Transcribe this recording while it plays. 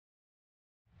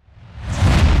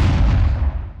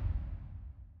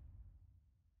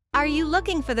Are you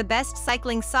looking for the best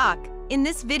cycling sock? In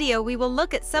this video we will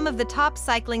look at some of the top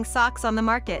cycling socks on the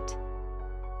market.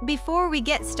 Before we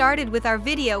get started with our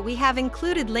video, we have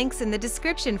included links in the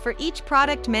description for each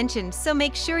product mentioned, so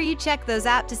make sure you check those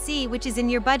out to see which is in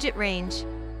your budget range.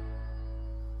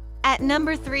 At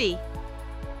number 3.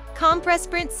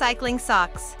 COMPRESSPRINT Cycling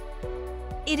Socks.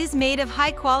 It is made of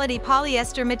high-quality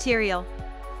polyester material.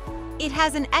 It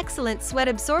has an excellent sweat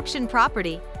absorption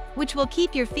property, which will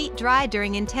keep your feet dry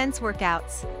during intense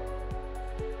workouts.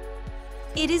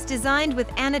 It is designed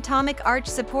with anatomic arch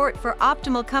support for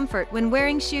optimal comfort when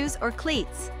wearing shoes or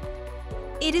cleats.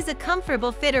 It is a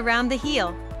comfortable fit around the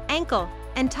heel, ankle,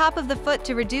 and top of the foot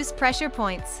to reduce pressure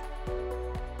points.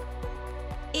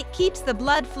 It keeps the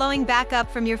blood flowing back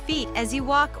up from your feet as you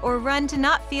walk or run to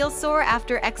not feel sore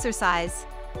after exercise.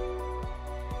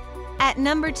 At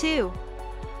number 2.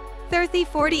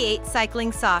 3048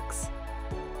 Cycling Socks.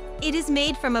 It is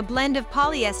made from a blend of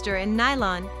polyester and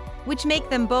nylon, which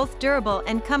make them both durable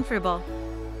and comfortable.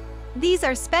 These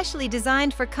are specially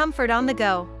designed for comfort on the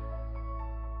go.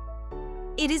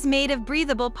 It is made of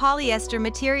breathable polyester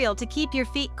material to keep your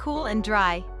feet cool and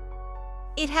dry.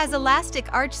 It has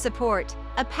elastic arch support,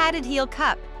 a padded heel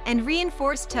cup, and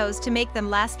reinforced toes to make them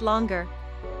last longer.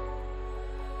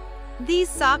 These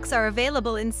socks are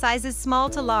available in sizes small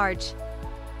to large.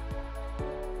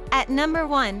 At number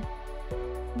 1.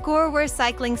 GORE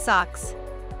Cycling Socks.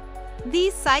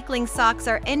 These cycling socks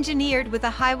are engineered with a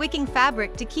high-wicking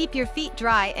fabric to keep your feet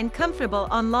dry and comfortable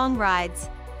on long rides.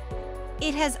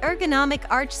 It has ergonomic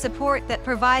arch support that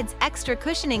provides extra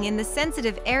cushioning in the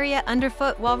sensitive area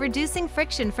underfoot while reducing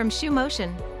friction from shoe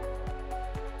motion.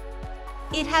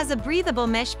 It has a breathable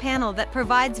mesh panel that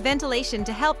provides ventilation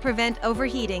to help prevent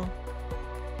overheating.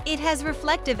 It has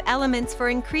reflective elements for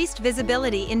increased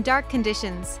visibility in dark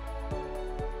conditions.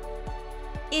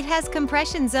 It has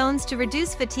compression zones to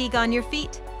reduce fatigue on your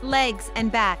feet, legs, and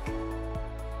back.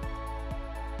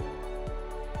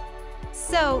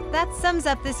 So, that sums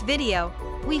up this video.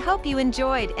 We hope you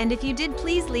enjoyed, and if you did,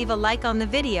 please leave a like on the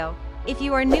video. If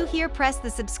you are new here, press the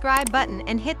subscribe button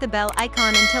and hit the bell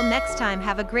icon. Until next time,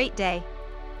 have a great day.